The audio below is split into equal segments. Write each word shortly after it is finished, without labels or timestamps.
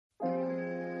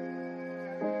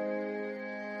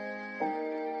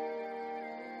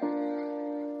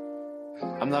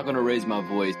I'm not going to raise my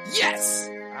voice. Yes!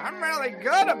 I'm really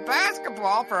good at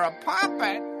basketball for a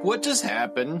puppet. What just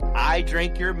happened? I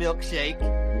drink your milkshake.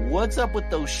 What's up with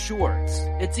those shorts?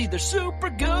 It's either super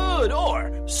good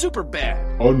or super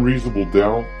bad. Unreasonable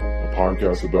Doubt, a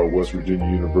podcast about West Virginia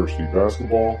University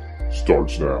basketball,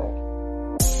 starts now.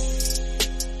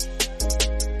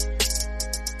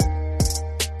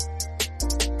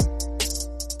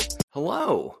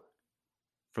 Hello.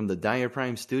 From the Dyer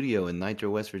Prime Studio in Nitro,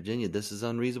 West Virginia, this is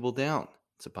Unreasonable Doubt.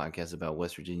 It's a podcast about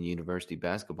West Virginia University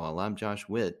basketball. I'm Josh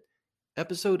Witt.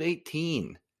 Episode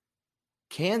 18.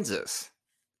 Kansas.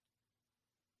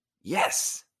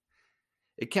 Yes.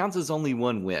 It counts as only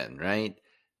one win, right?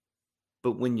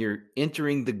 But when you're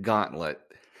entering the gauntlet,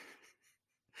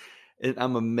 and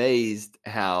I'm amazed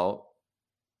how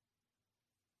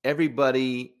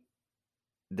everybody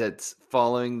that's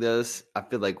following this, I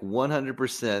feel like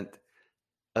 100%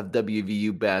 of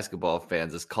WVU basketball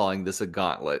fans is calling this a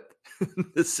gauntlet,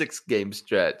 the 6-game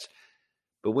stretch.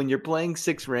 But when you're playing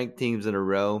 6 ranked teams in a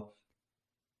row,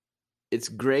 it's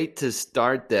great to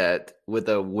start that with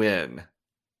a win.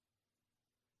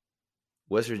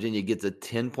 West Virginia gets a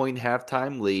 10-point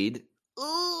halftime lead.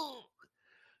 Ooh.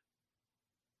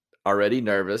 Already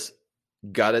nervous.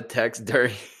 Got a text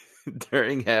during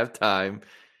halftime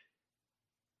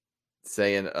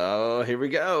saying, oh, here we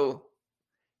go.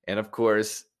 And of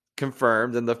course,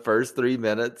 confirmed in the first 3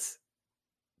 minutes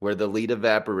where the lead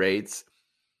evaporates.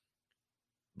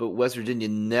 But West Virginia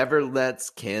never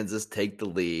lets Kansas take the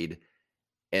lead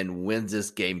and wins this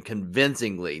game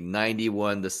convincingly,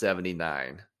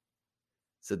 91-79.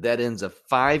 So that ends a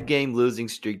 5-game losing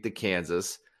streak to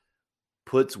Kansas,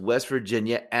 puts West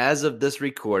Virginia, as of this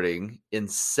recording, in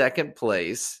second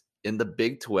place in the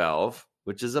Big 12,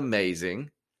 which is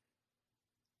amazing.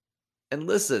 And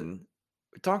listen,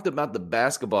 we talked about the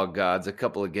basketball gods a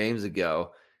couple of games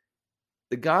ago.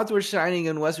 The gods were shining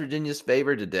in West Virginia's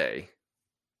favor today.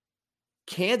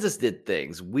 Kansas did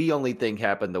things we only think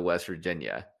happened to West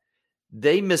Virginia.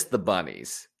 They missed the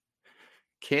bunnies.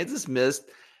 Kansas missed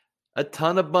a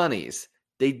ton of bunnies.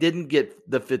 They didn't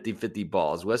get the 50-50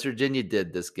 balls. West Virginia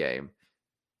did this game.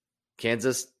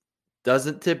 Kansas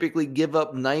doesn't typically give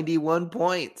up 91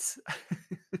 points.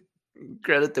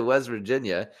 Credit to West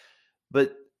Virginia.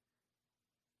 But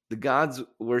the gods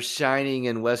were shining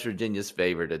in West Virginia's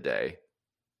favor today.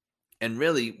 And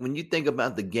really, when you think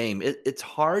about the game, it's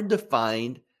hard to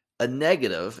find a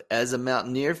negative as a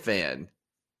Mountaineer fan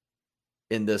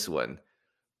in this one.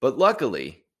 But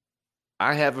luckily,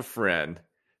 I have a friend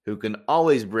who can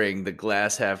always bring the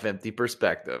glass half empty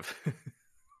perspective.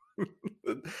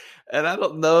 And I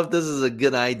don't know if this is a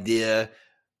good idea,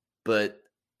 but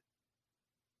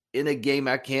in a game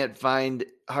I can't find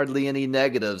hardly any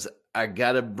negatives. I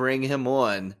got to bring him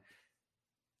on.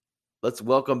 Let's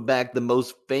welcome back the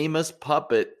most famous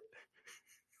puppet.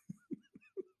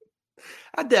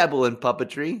 I dabble in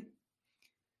puppetry.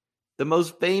 The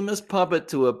most famous puppet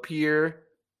to appear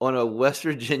on a West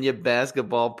Virginia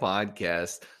basketball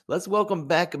podcast. Let's welcome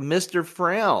back Mr.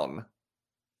 Frown.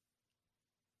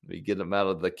 Let me get him out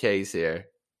of the case here.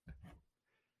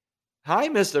 Hi,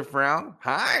 Mr. Frown.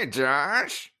 Hi,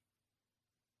 Josh.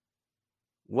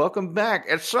 Welcome back.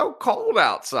 It's so cold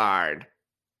outside.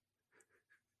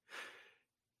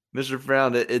 Mr.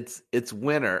 Frown, it's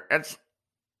winter.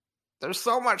 There's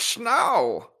so much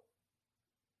snow.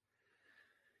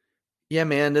 Yeah,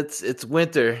 man, it's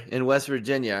winter in West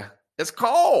Virginia. It's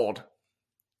cold.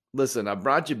 Listen, I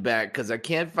brought you back because I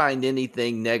can't find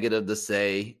anything negative to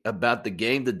say about the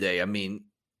game today. I mean,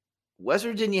 West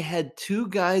Virginia had 2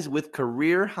 guys with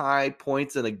career-high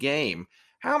points in a game.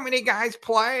 How many guys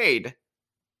played?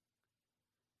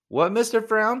 What, Mr.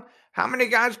 Frown? How many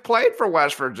guys played for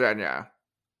West Virginia?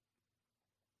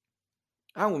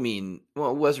 I mean,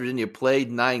 well, West Virginia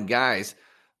played 9 guys.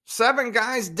 7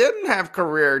 guys didn't have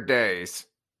career days.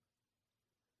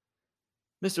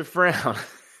 Mr. Frown,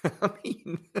 I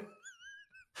mean,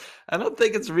 I don't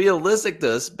think it's realistic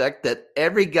to expect that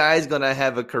every guy's going to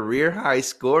have a career-high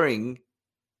scoring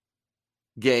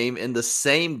game in the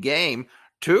same game.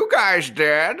 2 guys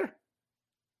did.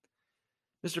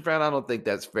 Mr. Frown, I don't think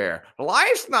that's fair.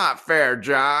 Life's not fair,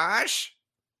 Josh.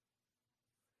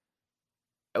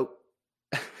 Oh.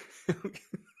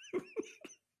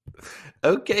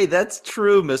 Okay, that's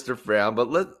true, Mr. Frown,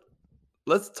 but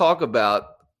let's talk about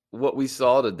what we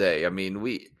saw today. I mean,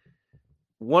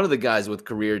 one of the guys with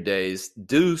career days,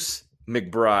 Deuce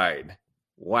McBride.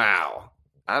 Wow.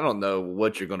 I don't know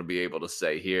what you're going to be able to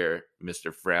say here,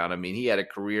 Mr. Frown. I mean, he had a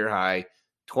career high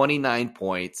 29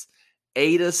 points,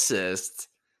 8 assists,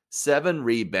 7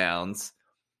 rebounds,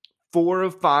 4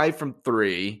 of 5 from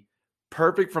 3,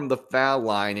 perfect from the foul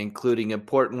line, including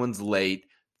important ones late,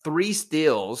 3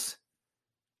 steals.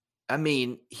 I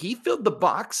mean, he filled the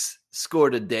box score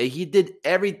today. He did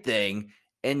everything,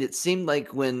 and it seemed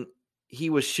like when he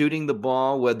was shooting the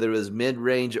ball, whether it was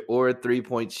mid-range or a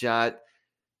three-point shot,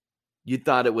 you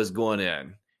thought it was going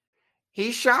in.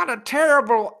 He shot a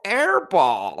terrible air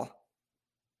ball.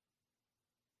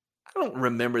 I don't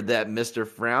remember that, Mr.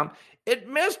 Frown. It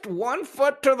missed 1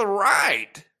 foot to the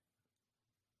right.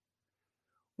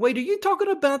 Wait, are you talking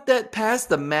about that pass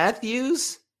to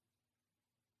Matthews?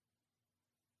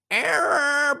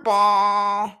 Air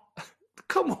ball.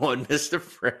 Come on, Mr.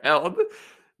 Frown.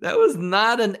 That was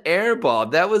not an air ball.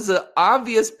 That was an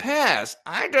obvious pass.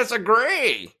 I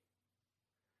disagree.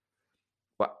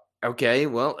 Well, okay,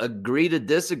 well, agree to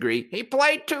disagree. He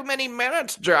played too many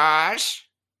minutes, Josh.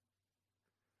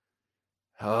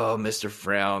 Oh, Mr.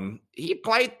 Frown. He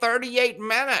played 38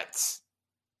 minutes.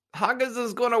 Huggins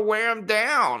is going to wear him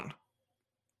down.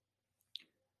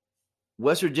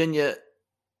 West Virginia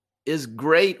is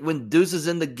great when Deuce is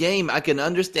in the game. I can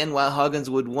understand why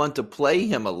Huggins would want to play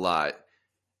him a lot.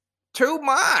 Too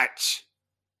much.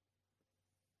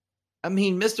 I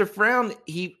mean, Mr. Frown,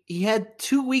 he had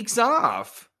 2 weeks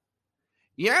off.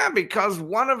 Yeah, because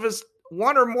one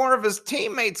or more of his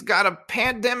teammates got a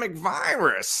pandemic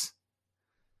virus.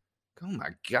 Oh my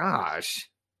gosh.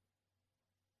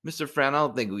 Mr. Frown, I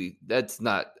don't think that's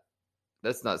not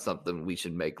something we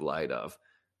should make light of.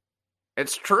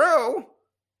 It's true.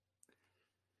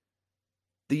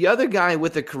 The other guy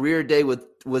with a career day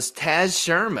was Taz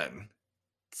Sherman.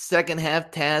 Second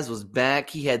half, Taz was back.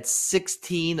 He had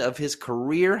 16 of his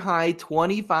career high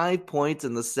 25 points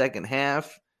in the second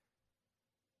half.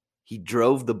 He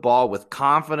drove the ball with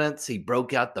confidence. He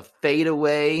broke out the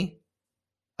fadeaway.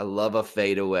 I love a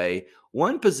fadeaway.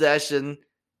 One possession,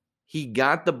 he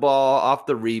got the ball off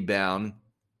the rebound,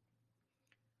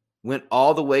 went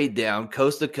all the way down,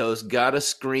 coast to coast, got a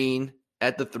screen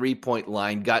at the three-point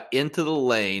line, got into the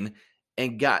lane,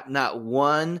 and got not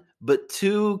one but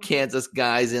 2 Kansas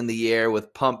guys in the air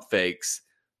with pump fakes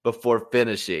before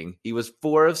finishing. He was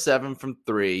 4 of 7 from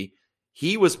 3.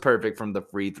 He was perfect from the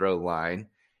free throw line.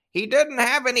 He didn't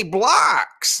have any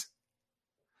blocks.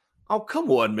 Oh,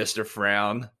 come on, Mr.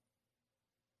 Frown.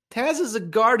 Taz is a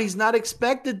guard. He's not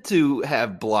expected to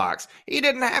have blocks. He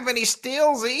didn't have any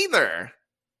steals either.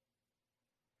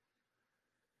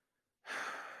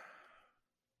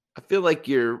 I feel like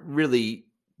you're really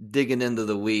digging into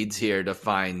the weeds here to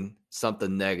find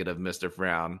something negative, Mr.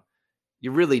 Frown.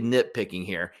 You're really nitpicking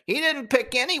here. He didn't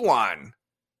pick anyone.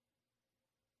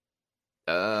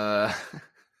 Okay,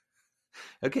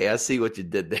 I see what you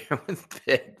did there with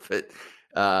pick, but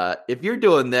if you're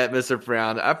doing that, Mr.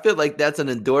 Frown, I feel like that's an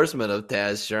endorsement of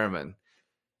Taz Sherman.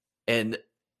 And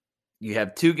you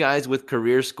have 2 guys with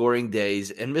career scoring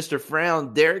days, and Mr.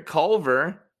 Frown, Derek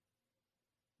Culver,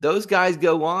 those guys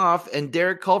go off, and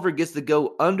Derek Culver gets to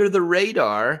go under the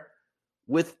radar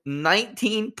with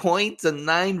 19 points and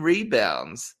 9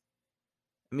 rebounds.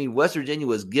 I mean, West Virginia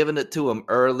was giving it to him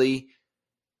early.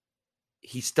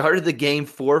 He started the game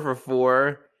 4 for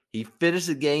 4. He finished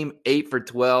the game 8 for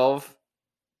 12.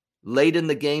 Late in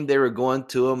the game, they were going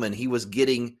to him, and he was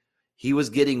getting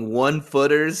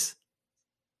 1-footers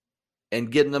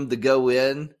and getting them to go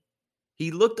in. He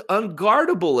looked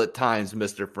unguardable at times,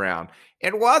 Mr. Frown.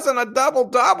 It wasn't a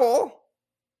double-double.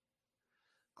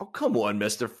 Oh, come on,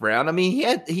 Mr. Frown. I mean,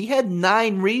 he had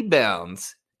 9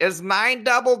 rebounds. Is 9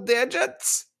 double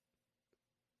digits?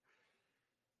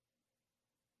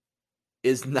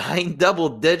 Is 9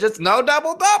 double digits? No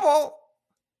double-double.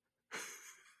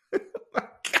 Oh my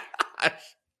gosh.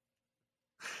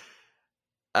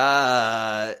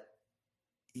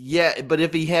 Yeah, but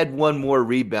if he had 1 more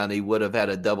rebound, he would have had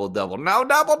a double-double. No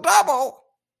double-double.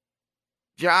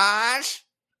 Josh?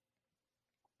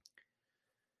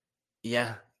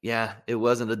 Yeah, it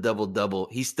wasn't a double-double.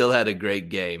 He still had a great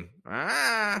game.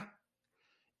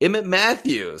 Emmett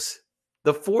Matthews,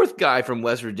 the 4th guy from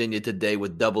West Virginia today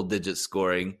with double-digit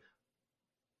scoring.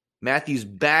 Matthews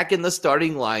back in the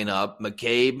starting lineup.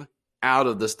 McCabe out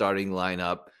of the starting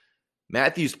lineup.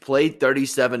 Matthews played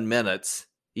 37 minutes.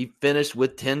 He finished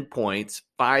with 10 points,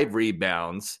 5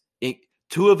 rebounds.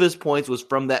 2 of his points was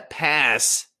from that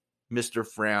pass, Mr.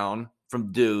 Frown,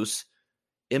 from Deuce.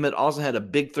 Emmett also had a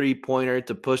big 3-pointer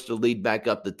to push the lead back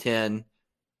up to 10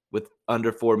 with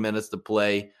under 4 minutes to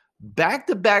play.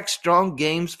 Back-to-back strong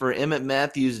games for Emmett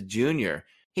Matthews Jr.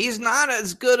 He's not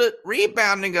as good at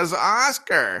rebounding as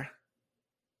Oscar.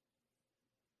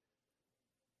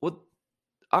 Well,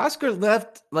 Oscar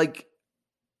left like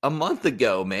a month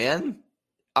ago, man.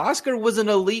 Oscar was an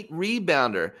elite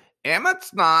rebounder.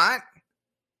 Emmett's not.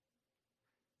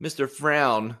 Mr.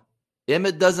 Frown,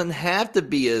 Emmett doesn't have to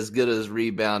be as good as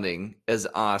rebounding as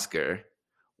Oscar.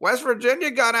 West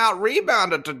Virginia got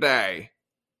out-rebounded today.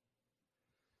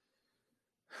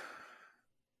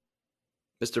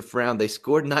 Mr. Frown, they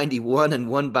scored 91 and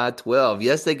won by 12.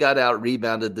 Yes, they got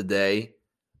out-rebounded today.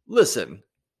 Listen,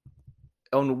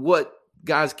 on what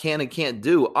guys can and can't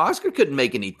do, Oscar couldn't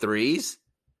make any threes.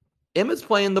 Emmett's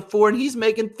playing the 4 and he's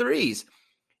making threes.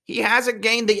 He hasn't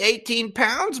gained the 18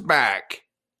 pounds back.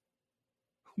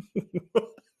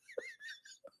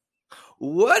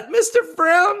 What, Mr.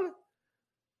 Frown?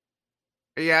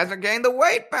 He hasn't gained the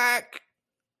weight back.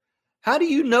 How do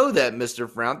you know that, Mr.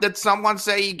 Frown? Did someone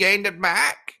say he gained it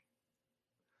back?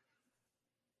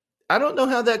 I don't know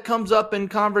how that comes up in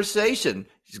conversation.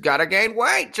 He's got to gain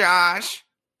weight, Josh.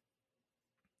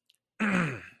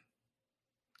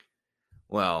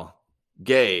 Well,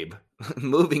 Gabe,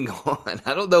 moving on.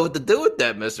 I don't know what to do with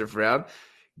that, Mr. Frown.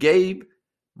 Gabe,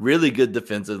 really good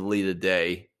defensively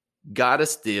today. Got a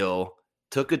steal,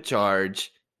 took a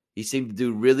charge. He seemed to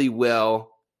do really well.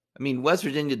 I mean, West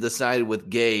Virginia decided with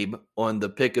Gabe on the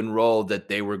pick and roll that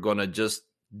they were going to just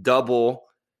double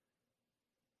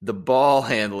the ball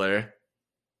handler.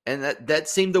 And that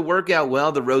seemed to work out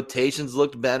well. The rotations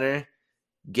looked better.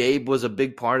 Gabe was a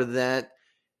big part of that.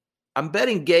 I'm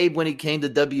betting Gabe, when he came to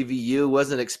WVU,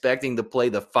 wasn't expecting to play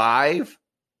the 5.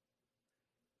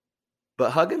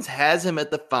 But Huggins has him at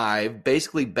the 5,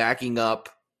 basically backing up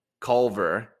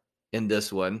Culver in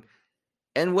this one.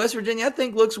 And West Virginia, I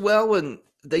think, looks well when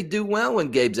they do well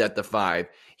when Gabe's at the 5.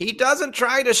 He doesn't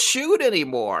try to shoot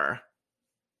anymore.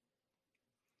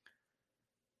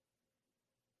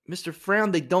 Mr.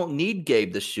 Frown, they don't need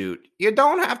Gabe to shoot. You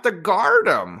don't have to guard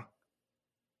him.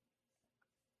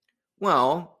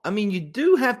 Well, I mean, you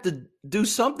do have to do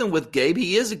something with Gabe.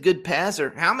 He is a good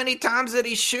passer. How many times did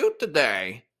he shoot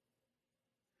today?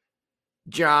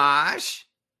 Josh?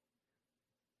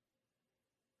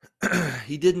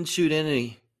 He didn't shoot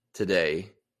any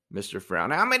today, Mr.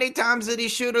 Frown. How many times did he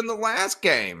shoot in the last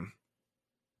game?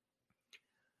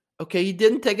 Okay, he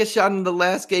didn't take a shot in the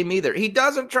last game either. He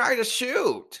doesn't try to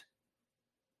shoot.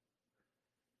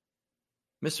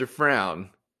 Mr.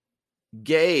 Frown,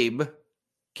 Gabe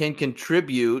can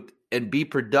contribute and be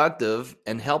productive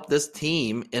and help this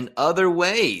team in other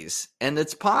ways, and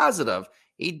it's positive.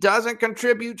 He doesn't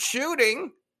contribute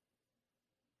shooting.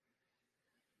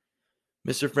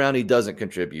 Mr. Frown, he doesn't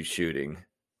contribute shooting,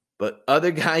 but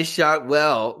other guys shot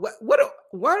well.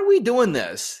 Why are we doing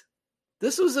this?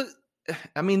 This is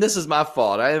my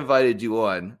fault. I invited you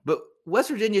on, but West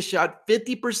Virginia shot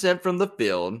 50% from the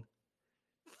field,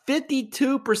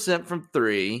 52% from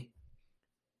 3.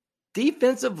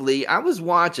 Defensively, I was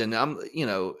watching,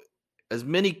 as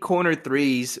many corner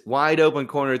threes, wide open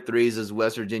corner threes as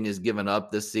West Virginia's given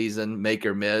up this season, make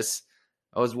or miss.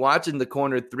 I was watching the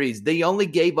corner threes. They only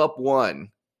gave up 1.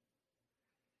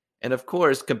 And of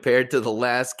course, compared to the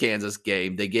last Kansas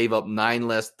game, they gave up 9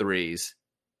 less threes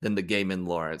than the game in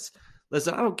Lawrence.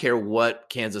 Listen, I don't care what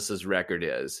Kansas's record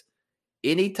is.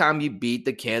 Anytime you beat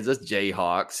the Kansas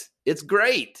Jayhawks, it's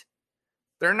great.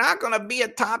 They're not going to be a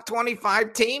top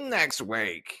 25 team next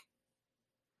week.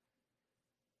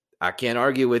 I can't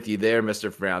argue with you there,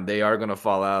 Mr. Frown. They are going to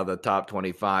fall out of the top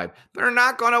 25. They're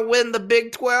not going to win the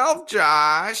Big 12,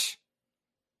 Josh.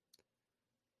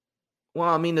 Well,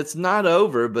 I mean, it's not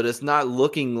over, but it's not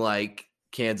looking like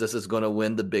Kansas is going to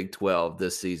win the Big 12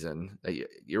 this season.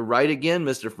 You're right again,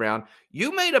 Mr. Frown.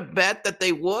 You made a bet that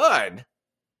they would.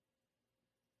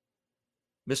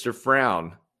 Mr.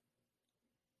 Frown,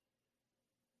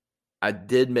 I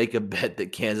did make a bet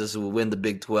that Kansas will win the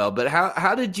Big 12, but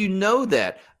how did you know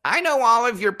that? I know all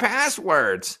of your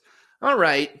passwords. All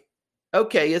right.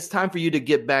 Okay, it's time for you to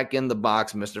get back in the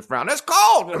box, Mr. Frown. It's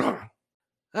cold!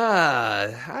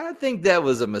 I think that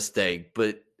was a mistake,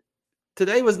 but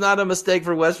today was not a mistake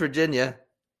for West Virginia.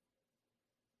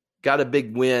 Got a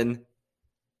big win.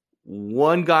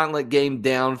 1 gauntlet game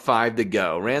down, 5 to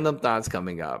go. Random thoughts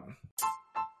coming up.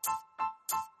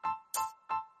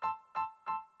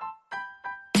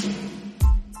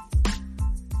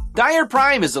 Dyer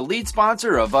Prime is a lead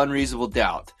sponsor of Unreasonable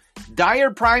Doubt.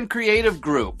 Dyer Prime Creative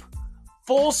Group.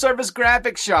 Full service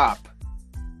graphic shop.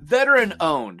 Veteran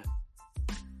owned.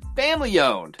 Family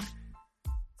owned.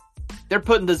 They're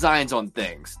putting designs on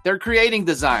things. They're creating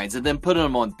designs and then putting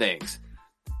them on things.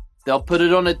 They'll put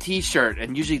it on a t-shirt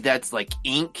and usually that's like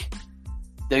ink.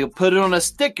 They'll put it on a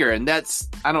sticker and that's,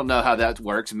 I don't know how that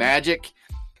works, magic.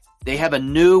 They have a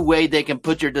new way they can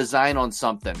put your design on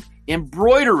something.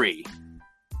 Embroidery.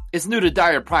 It's new to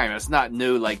Dyer Prime. It's not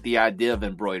new like the idea of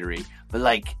embroidery, but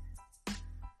like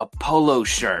a polo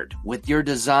shirt with your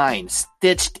design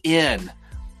stitched in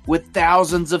with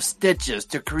thousands of stitches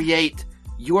to create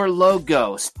your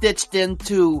logo stitched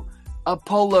into a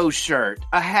polo shirt,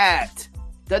 a hat.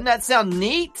 Doesn't that sound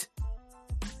neat?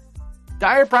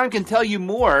 Dyer Prime can tell you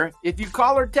more if you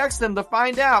call or text them to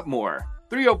find out more.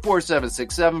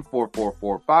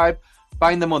 304-767-4445.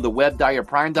 Find them on the web,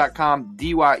 dyerprime.com,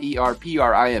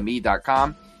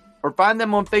 dyerprime.com, or find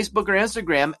them on Facebook or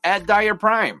Instagram at Dyer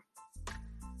Prime.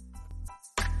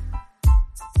 Random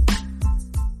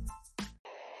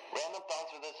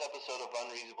thoughts for this episode of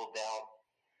Unreasonable Doubt.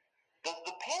 Does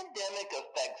the pandemic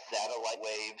affect satellite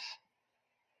waves?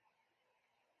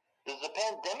 Does the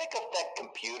pandemic affect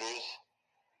computers?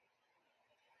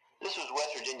 This was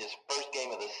West Virginia's first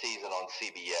game of the season on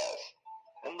CBS.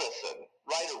 And listen,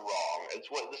 right or wrong, this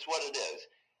is what it is.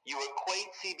 You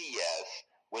equate CBS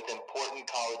with important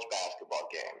college basketball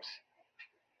games.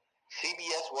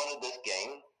 CBS wanted this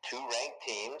game, 2 ranked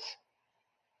teams.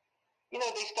 You know,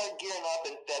 they start gearing up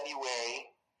in February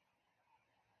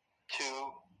to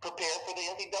prepare for the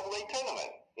NCAA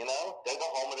tournament. You know, they're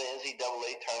the home of the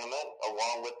NCAA tournament,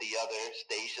 along with the other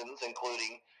stations,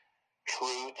 including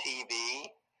True TV.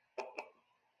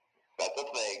 That's a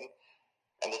thing.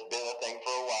 And it's been a thing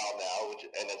for a while now,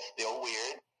 and it's still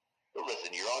weird. But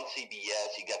listen, you're on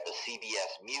CBS, you got the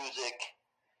CBS music.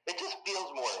 It just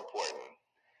feels more important.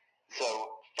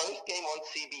 So, first game on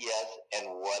CBS,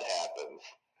 and what happens?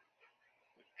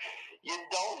 You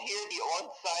don't hear the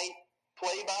on-site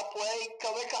play-by-play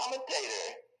color commentator.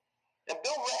 And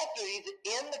Bill Raftery's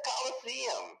in the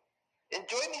Coliseum.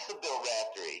 Enjoy me some Bill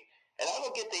Raftery. And I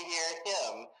don't get to hear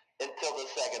him until the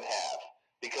second half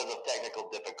because of technical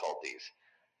difficulties.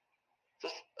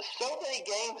 So many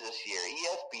games this year.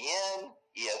 ESPN,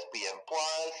 ESPN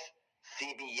Plus,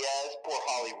 CBS. Poor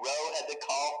Holly Rowe had to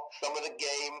call some of the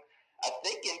game. I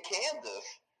think in Kansas.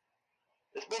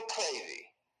 It's been crazy.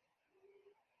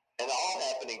 And all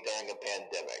happening during a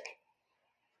pandemic.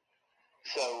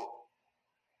 So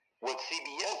what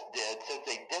CBS did, since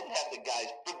they didn't have the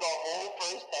guys for the whole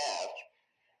first half,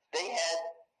 they had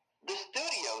the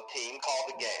studio team call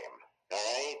the game. All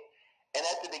right? And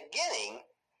at the beginning,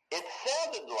 it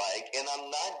sounded like, and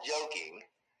I'm not joking,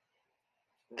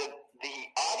 the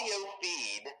audio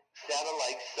feed sounded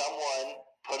like someone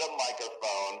put a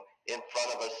microphone in front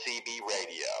of a CB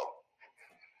radio.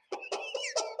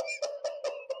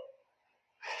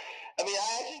 I mean,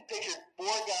 I actually pictured 4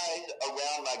 guys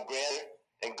around my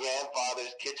and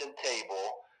grandfather's kitchen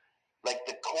table, like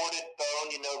the corded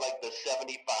phone, you know, like the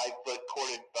 75-foot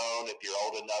corded phone. If you're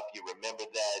old enough, you remember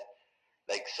that.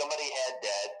 Like somebody had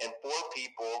that, and 4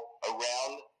 people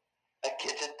around a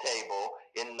kitchen table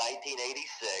in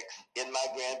 1986 in my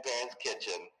grandparents'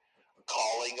 kitchen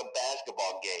calling a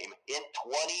basketball game in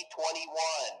 2021.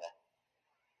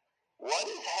 What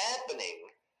is happening?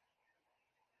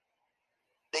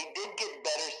 They did get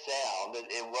better sound.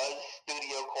 It was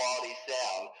studio quality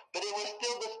sound, but it was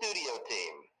still the studio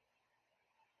team.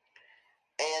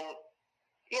 And,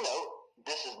 you know,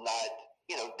 this is not,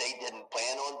 you know, they didn't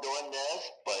plan on doing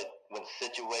this, but when the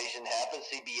situation happened,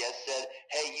 CBS said,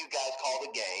 hey, you guys call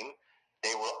the game.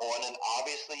 They were on an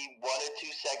obviously 1 or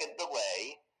 2 second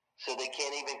delay, so they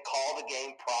can't even call the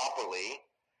game properly.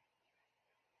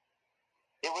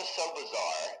 It was so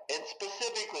bizarre. And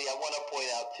specifically, I want to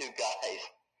point out 2 guys.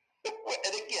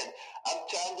 And again, I'm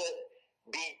trying to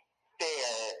be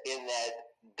fair in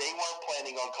that they weren't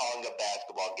planning on calling a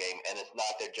basketball game, and it's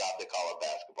not their job to call a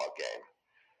basketball game.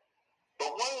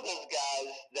 But one of those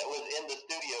guys that was in the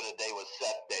studio today was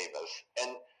Seth Davis.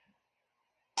 And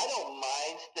I don't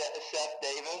mind Seth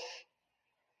Davis.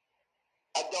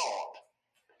 I don't.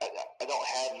 I don't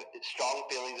have strong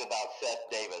feelings about Seth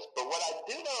Davis. But what I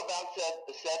do know about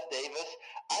Seth Davis,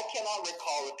 I cannot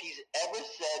recall if he's ever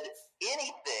said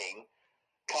anything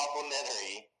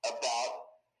complimentary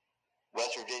about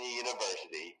West Virginia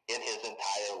University in his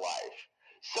entire life.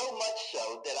 So much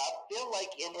so that I feel like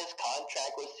in his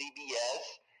contract with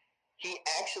CBS, he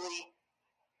actually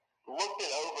looked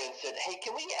it over and said, hey,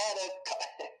 can we add a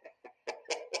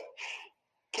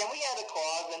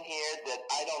clause in here that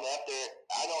I don't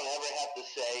ever have to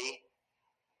say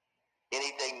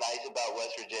anything nice about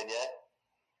West Virginia?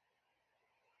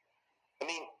 I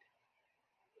mean,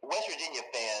 West Virginia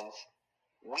fans,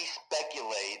 we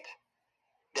speculate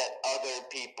that other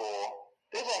people,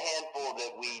 there's a handful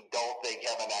that we don't think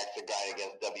have an axe to grind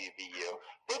against WVU.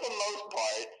 For the most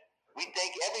part, we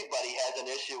think everybody has an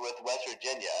issue with West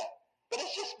Virginia, but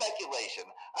it's just speculation.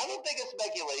 I don't think it's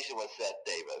speculation with Seth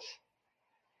Davis.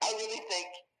 I really think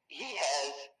he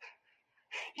has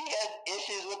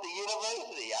issues with the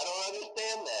university. I don't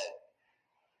understand that.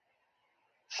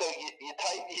 So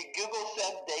you Google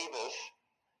Seth Davis,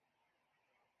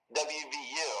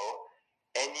 WVU,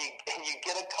 and you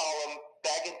get a column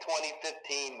back in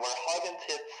 2015 where Huggins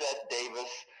hit Seth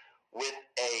Davis with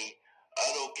a "I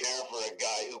don't care for a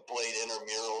guy who played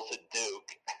intramurals at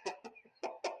Duke."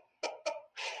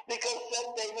 Because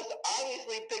Seth Davis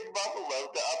obviously picked Buffalo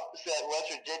to upset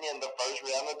West Virginia in the first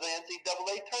round of the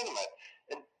NCAA tournament.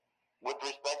 And with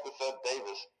respect to Seth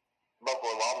Davis,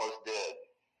 Buffalo almost did.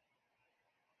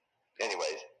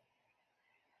 Anyways,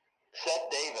 Seth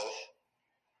Davis,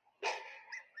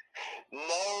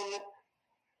 known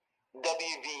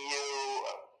WVU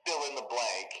fill in the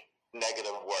blank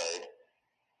negative word.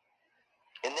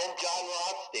 And then John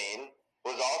Rothstein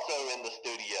was also in the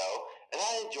studio, and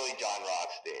I enjoy John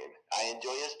Rothstein. I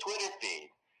enjoy his Twitter feed.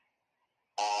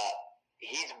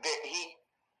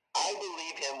 I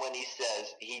believe him when he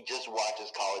says he just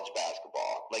watches college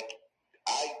basketball. Like,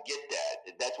 I get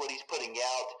that. That's what he's putting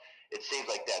out. It seems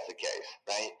like that's the case,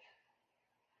 right?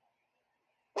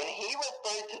 When he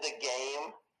referred to the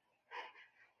game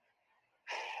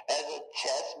as a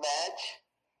chess match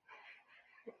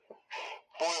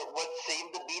for what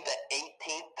seemed to be the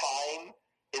 18th time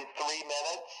in 3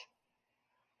 minutes,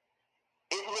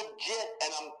 it legit,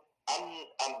 and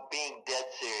I'm being dead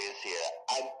serious here.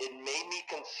 It made me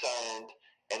concerned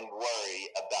and worry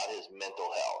about his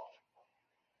mental health.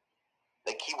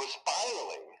 Like, he was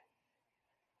spiraling.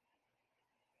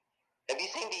 Have you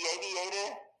seen The Aviator?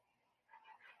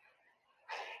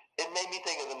 It made me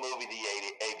think of the movie The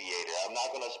Aviator. I'm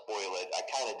not going to spoil it. I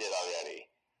kind of did already.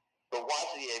 But watch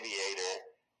The Aviator,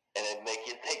 and it make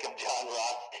you think of John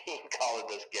Rothstein calling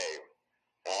this game.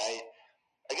 All right?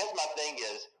 I guess my thing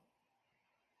is,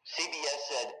 CBS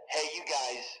said, hey, you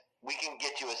guys, we can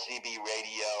get you a CB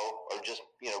radio or just,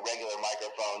 regular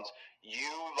microphones.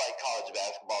 You like college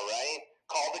basketball, right?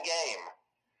 Call the game.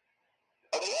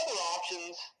 Are there other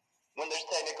options when there's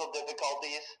technical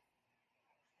difficulties?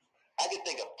 I could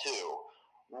think of two.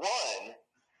 One,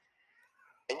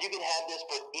 and you can have this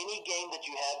for any game that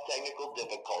you have technical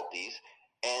difficulties,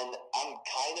 and I'm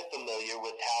kind of familiar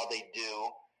with how they do,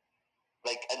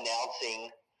 like, announcing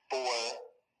for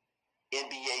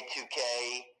NBA 2K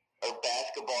or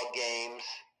basketball games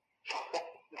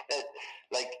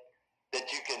that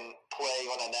you can play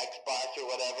on an Xbox or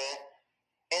whatever.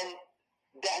 And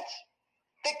that's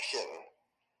fiction.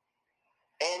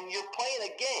 And you're playing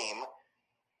a game,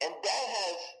 and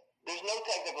there's no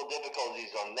technical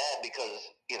difficulties on that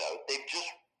because, they've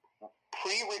just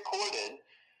pre-recorded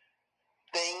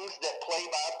things that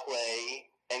play-by-play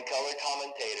and color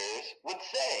commentators would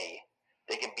say.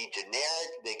 They can be generic,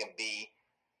 they can be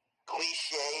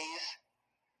cliches,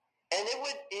 and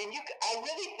I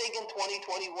really think in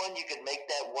 2021 you could make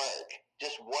that work.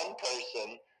 Just one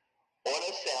person on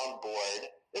a soundboard.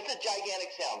 It's a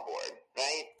gigantic soundboard,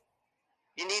 right?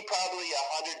 You need probably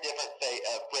 100 different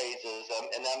phrases,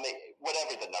 and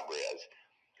whatever the number is.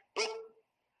 But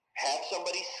have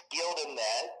somebody skilled in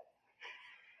that,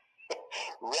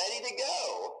 ready to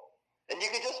go, and you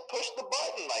can just push the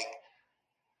button, like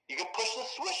you can push the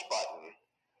switch button.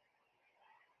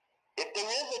 If there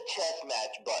is a chess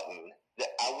match button,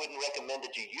 I wouldn't recommend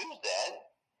that you use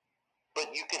that,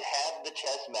 but you could have the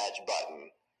chess match button.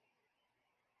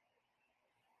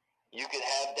 You could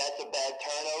have that's a bad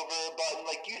turnover button.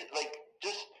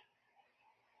 Just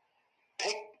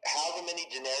pick however many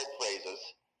generic phrases.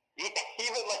 Even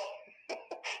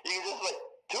you can just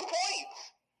 2 points.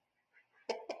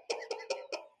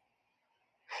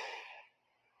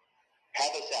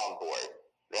 Have a soundboard,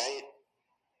 right?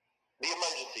 The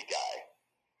emergency guy.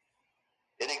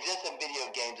 It exists in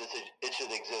video games. It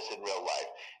should exist in real life.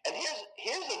 And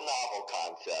here's a novel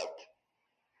concept.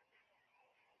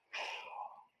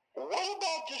 What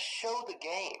about just show the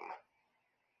game?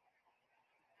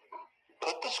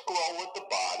 Put the scroll at the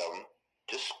bottom.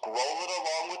 Just scroll it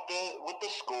along with the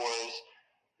scores.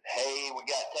 Hey, we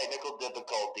got technical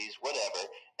difficulties, whatever,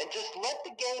 and just let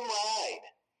the game ride.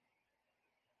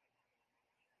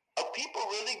 Are people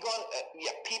really going?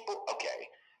 People. Okay.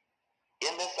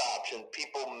 In this option,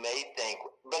 people may think,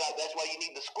 but that's why you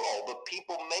need the scroll. But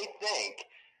people may think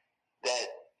that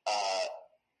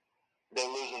they're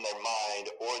losing their mind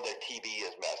or their TV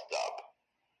is messed up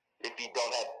if you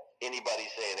don't have anybody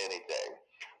saying anything.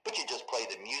 But you just play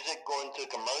the music, go into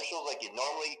commercials like you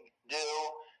normally do.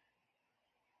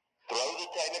 Throw the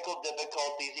technical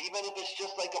difficulties, even if it's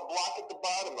just like a block at the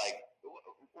bottom, like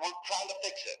we're trying to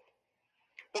fix it.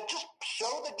 But just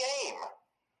show the game.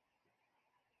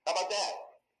 How about that?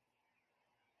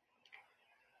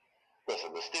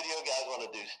 Listen, the studio guys want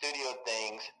to do studio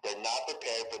things. They're not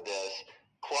prepared for this.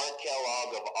 Clark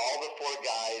Kellogg, of all the 4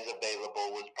 guys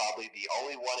available, was probably the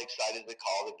only one excited to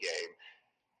call the game.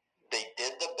 They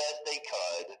did the best they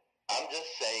could. I'm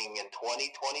just saying in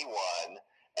 2021,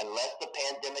 unless the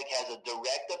pandemic has a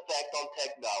direct effect on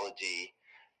technology,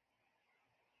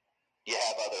 you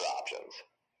have other options.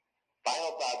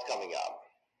 Final thoughts coming up.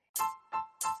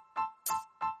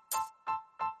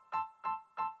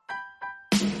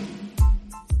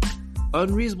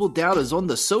 Unreasonable Doubt is on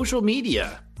the social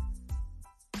media.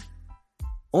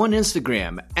 On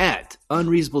Instagram at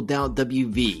Unreasonable Doubt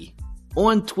WV.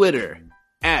 On Twitter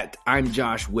at I'm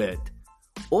Josh Witt.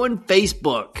 On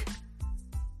Facebook,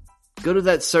 go to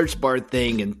that search bar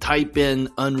thing and type in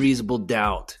Unreasonable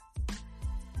Doubt.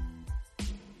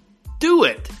 Do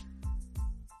it.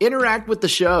 Interact with the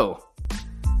show.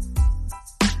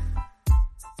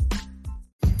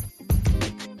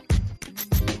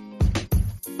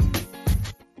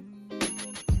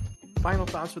 Final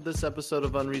thoughts for this episode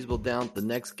of Unreasonable Doubt. The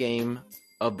next game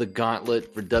of the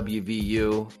gauntlet for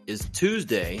WVU is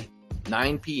Tuesday,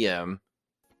 9 p.m.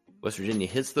 West Virginia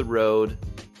hits the road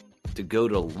to go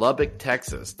to Lubbock,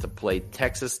 Texas to play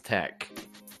Texas Tech.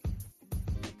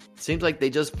 Seems like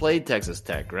they just played Texas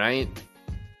Tech, right?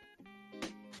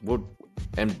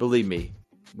 And believe me,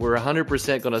 we're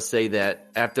 100% going to say that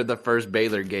after the first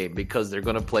Baylor game because they're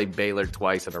going to play Baylor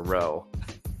twice in a row.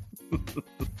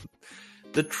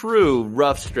 The true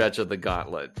rough stretch of the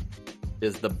gauntlet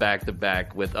is the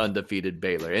back-to-back with undefeated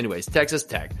Baylor. Anyways, Texas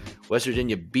Tech. West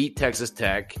Virginia beat Texas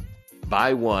Tech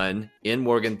by 1 in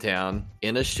Morgantown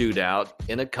in a shootout,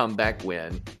 in a comeback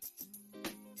win.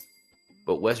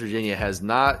 But West Virginia has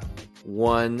not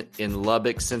won in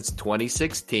Lubbock since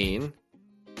 2016.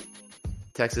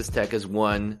 Texas Tech has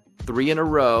won 3 in a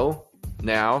row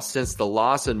now since the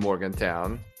loss in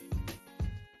Morgantown.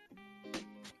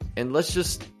 And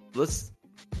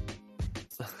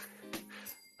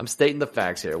I'm stating the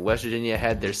facts here. West Virginia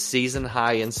had their season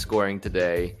high in scoring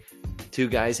today. 2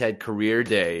 guys had career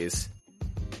days.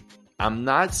 I'm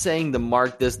not saying to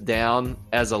mark this down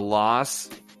as a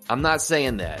loss. I'm not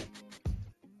saying that.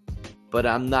 But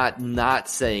I'm not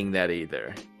saying that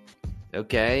either.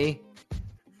 Okay?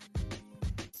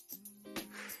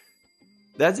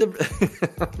 That's it.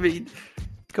 I mean,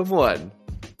 come on.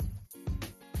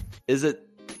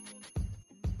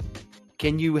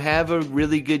 Can you have a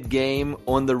really good game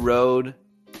on the road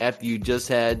after you just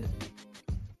had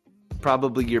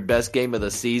probably your best game of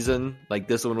the season? Like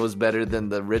this one was better than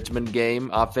the Richmond game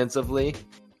offensively?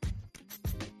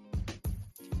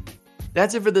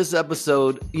 That's it for this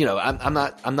episode. You know, I'm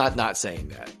not saying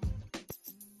that.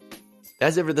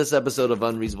 That's it for this episode of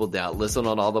Unreasonable Doubt. Listen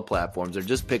on all the platforms or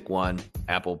just pick one.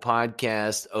 Apple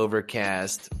Podcasts,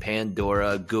 Overcast,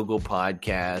 Pandora, Google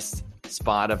Podcasts,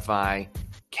 Spotify,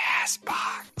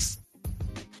 CastBox.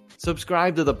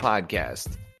 Subscribe to the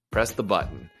podcast. Press the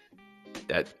button.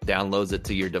 That downloads it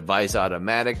to your device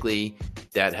automatically.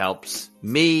 That helps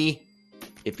me.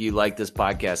 If you like this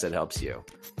podcast, it helps you.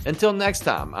 Until next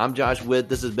time, I'm Josh Witt.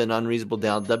 This has been Unreasonable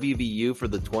Doubt WVU for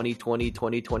the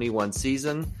 2020-2021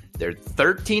 season. They're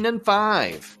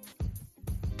 13-5.